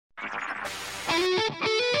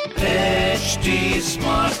HT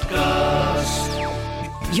Smartcast.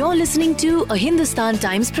 You're listening to a Hindustan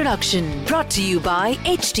Times production brought to you by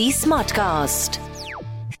HT Smartcast.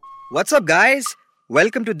 What's up, guys?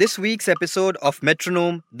 Welcome to this week's episode of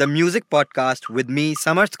Metronome, the music podcast with me,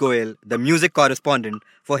 Samarth Goyal, the music correspondent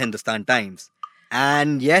for Hindustan Times.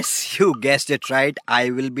 And yes, you guessed it right, I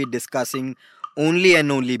will be discussing only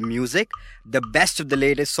and only music, the best of the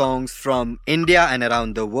latest songs from India and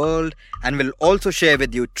around the world, and will also share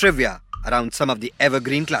with you trivia around some of the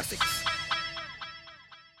evergreen classics.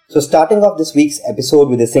 So starting off this week's episode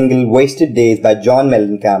with the single Wasted Days by John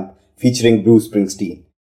Mellencamp featuring Bruce Springsteen.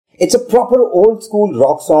 It's a proper old school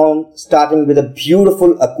rock song starting with a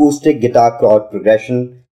beautiful acoustic guitar chord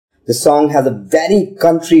progression. The song has a very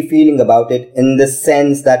country feeling about it in the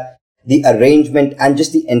sense that the arrangement and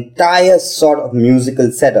just the entire sort of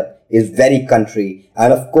musical setup is very country,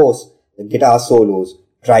 and of course the guitar solos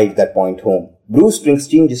drive that point home. Bruce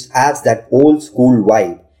Springsteen just adds that old school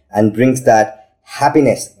vibe and brings that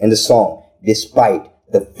happiness in the song despite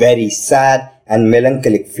the very sad and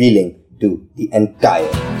melancholic feeling to the entire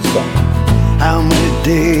song. How many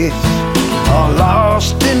days are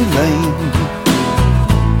lost in vain?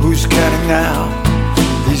 Who's counting now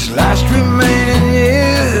these last remaining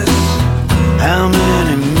years? How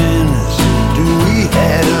many minutes do we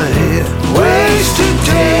have ahead? Wasted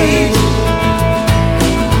days,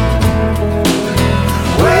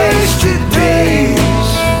 wasted days.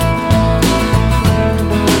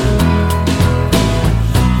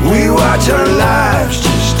 We watch our lives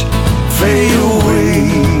just fade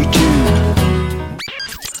away too.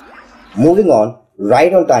 Moving on,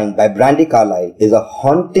 Right on Time by Brandi Carlile is a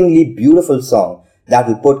hauntingly beautiful song that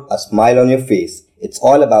will put a smile on your face. It's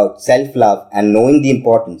all about self-love and knowing the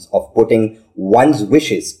importance of putting one's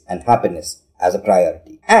wishes and happiness as a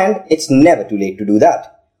priority. And it's never too late to do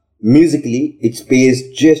that. Musically, it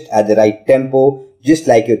plays just at the right tempo, just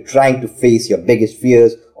like you're trying to face your biggest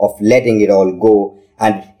fears of letting it all go,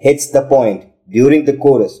 and it hits the point during the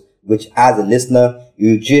chorus, which as a listener,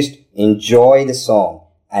 you just enjoy the song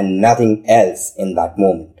and nothing else in that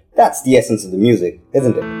moment. That's the essence of the music,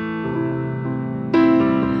 isn't it?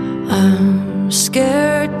 I'm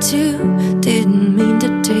scared too, didn't mean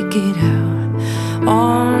to take it out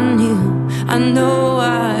on you. I know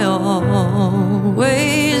I always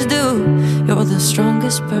do. You're the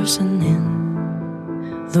strongest person in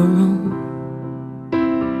the room.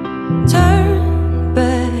 Turn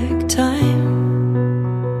back time,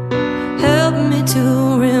 help me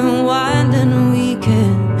to rewind, and we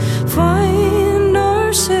can find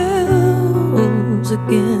ourselves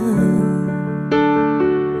again.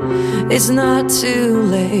 It's not too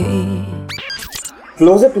late.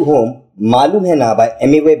 Closer to home, Malum Hai Na by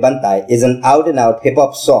M.A.W. Bantai is an out-and-out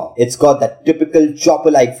hip-hop song. It's got that typical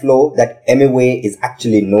chopper-like flow that M.A.W. is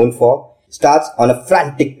actually known for. Starts on a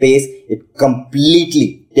frantic pace, it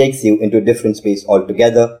completely takes you into a different space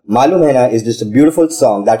altogether. Malum Hai Na is just a beautiful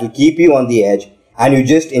song that will keep you on the edge, and you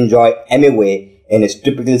just enjoy M.A.W. in his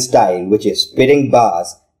typical style, which is spitting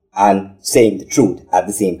bars and saying the truth at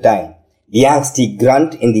the same time. The angsty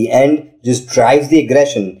grunt in the end just drives the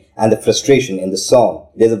aggression and the frustration in the song.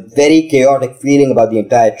 There's a very chaotic feeling about the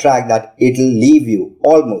entire track that it'll leave you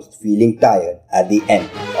almost feeling tired at the end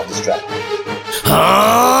of this track.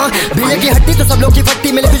 भीड़े की हट्टी तो सब लोग की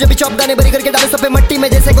फट्टी मिले तुझे भी चौप गाने भरी करके डाले सब पे मट्टी में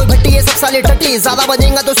जैसे कोई भट्टी ये सब साले टट्टी ज्यादा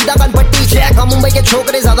बजेगा तो सीधा कान पट्टी चेक हम मुंबई के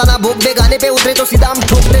छोकरे ज्यादा ना भोग दे गाने पे उतरे तो सीधा हम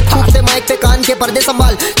ठोक दे थूकते माइक पे कान के पर्दे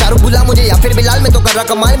संभाल चारों बुला मुझे या फिर बिलाल में तो कर रहा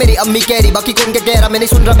कमाल मेरी अम्मी कह रही बाकी कौन के कह रहा मैं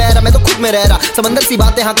नहीं सुन रहा बहरा मैं तो खुद में रह रहा समंदर सी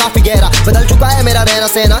बातें हाँ काफी गहरा बदल चुका है मेरा रहना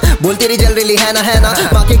सहना बोलती रही जल रही है ना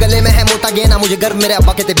माँ के गले में है मोटा गेना मुझे गर्व मेरे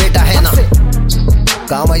अब्बा कहते बेटा है ना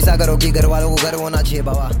काम ऐसा करो कि घर वालों को गर्व होना चाहिए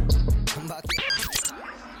बाबा.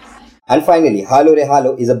 And finally, Halo Re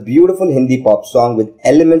Halo is a beautiful Hindi pop song with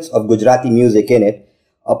elements of Gujarati music in it.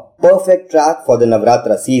 A perfect track for the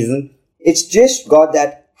Navratra season. It's just got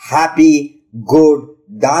that happy, good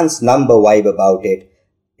dance number vibe about it.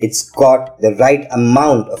 It's got the right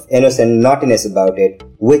amount of innocent naughtiness about it,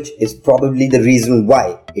 which is probably the reason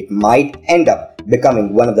why it might end up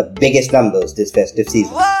becoming one of the biggest numbers this festive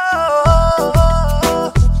season.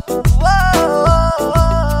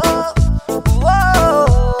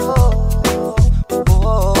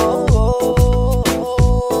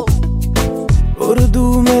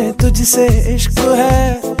 तुझसे इश्क है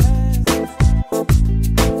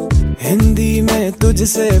हिंदी में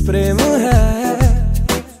तुझसे प्रेम है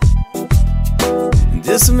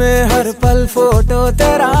जिसमें हर पल photo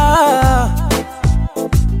तेरा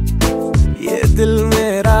ये दिल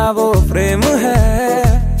मेरा वो प्रेम है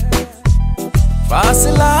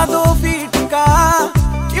फासला 2 फीट का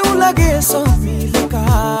क्यों लगे 100 मील का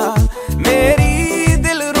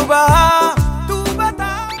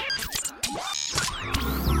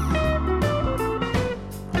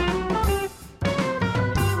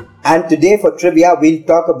And today for trivia, we'll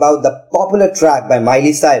talk about the popular track by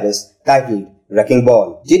Miley Cyrus titled Wrecking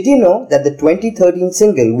Ball. Did you know that the 2013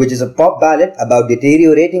 single, which is a pop ballad about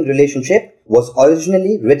deteriorating relationship, was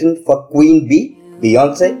originally written for Queen Bee,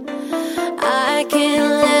 Beyonce? I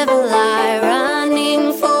can't live a lie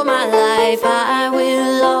running for my life. I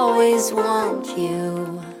will always want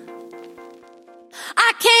you.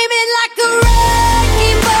 I came in like a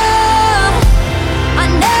wrecking ball. I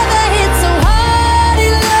never hit so hard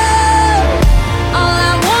in love. All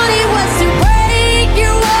I wanted was to break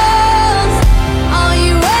your walls. All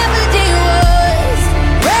you ever did was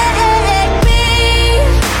wreck me.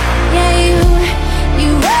 Yeah, you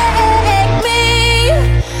wrecked me.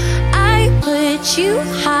 I put you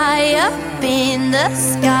high up in the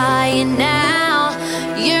sky, and now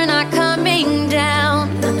you're not coming down.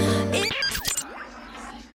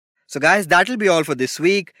 So guys, that'll be all for this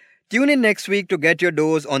week. Tune in next week to get your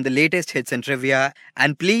dose on the latest hits and trivia.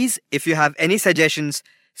 And please, if you have any suggestions,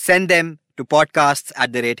 send them to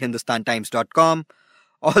podcasts@hindustantimes.com.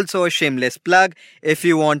 Also, a shameless plug, if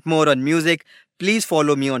you want more on music, please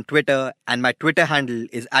follow me on Twitter, and my Twitter handle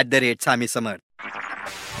is @SamiSamar.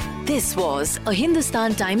 This was a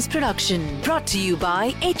Hindustan Times production brought to you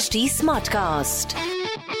by HT Smartcast.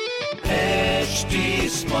 HT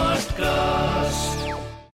Smartcast.